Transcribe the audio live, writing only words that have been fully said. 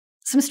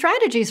Some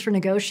strategies for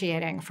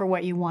negotiating for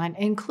what you want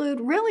include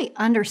really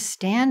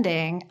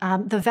understanding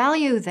the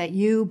value that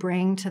you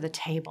bring to the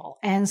table.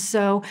 And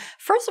so,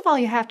 first of all,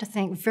 you have to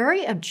think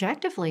very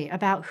objectively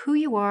about who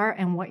you are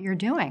and what you're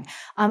doing.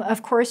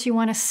 Of course, you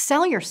want to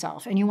sell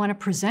yourself and you want to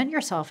present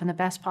yourself in the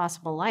best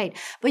possible light,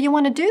 but you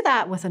want to do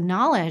that with a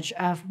knowledge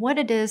of what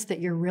it is that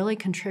you're really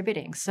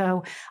contributing.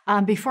 So,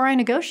 before I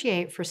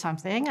negotiate for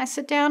something, I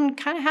sit down and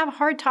kind of have a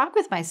hard talk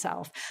with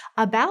myself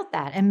about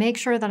that and make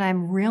sure that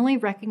I'm really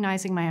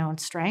recognizing my own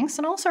strengths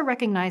and also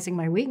recognizing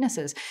my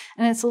weaknesses.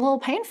 And it's a little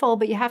painful,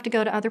 but you have to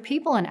go to other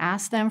people and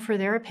ask them for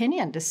their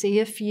opinion to see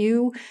if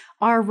you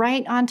are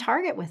right on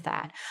target with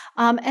that.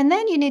 And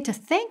then you need to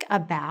think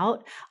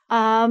about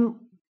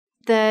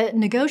the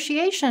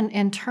negotiation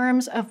in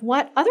terms of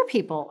what other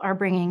people are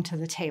bringing to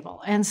the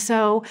table. And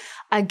so,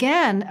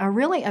 again, a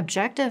really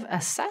objective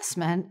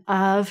assessment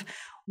of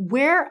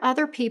where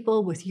other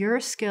people with your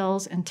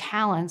skills and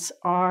talents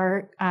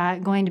are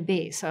going to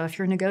be. So if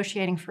you're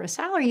negotiating for a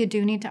salary, you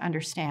do need to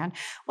understand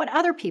what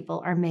other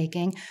people are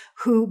making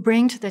who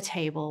bring to the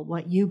table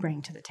what you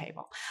bring to the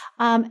table.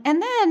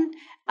 And then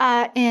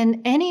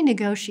in any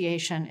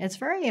negotiation, it's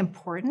very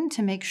important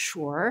to make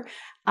sure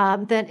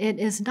that it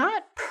is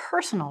not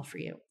personal for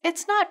you.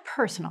 It's not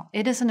personal.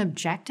 It is an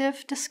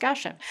objective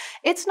discussion.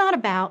 It's not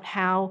about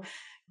how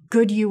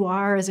good you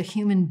are as a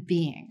human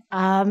being.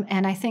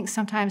 And I think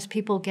sometimes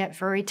people get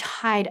very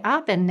tied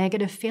up in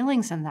negative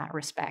feelings in that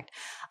respect.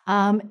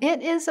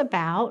 It is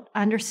about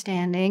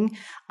understanding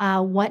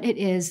what it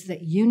is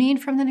that you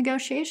need from the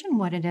negotiation,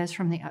 what it is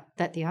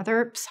that the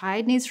other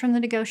side needs from the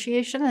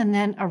negotiation, and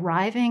then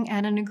arriving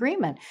at an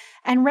agreement.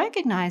 And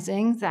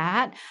recognizing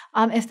that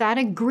if that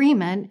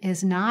agreement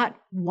is not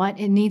what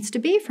it needs to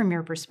be from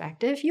your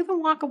perspective, you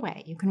can walk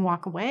away. You can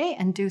walk away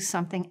and do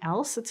something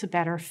else that's a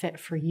better fit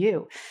for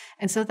you.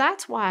 And so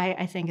that's why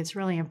I think it's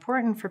really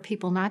important for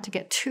people not to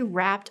get too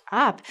wrapped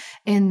up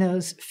in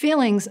those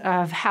feelings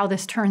of how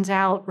this turns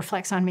out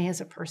reflects on me as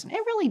a person.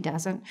 It really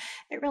doesn't.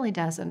 It really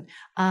doesn't.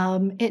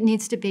 It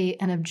needs to be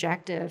an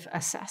objective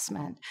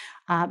assessment.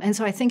 And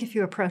so I think if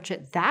you approach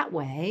it that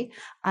way,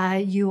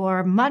 you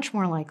are much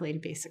more likely to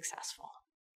be successful.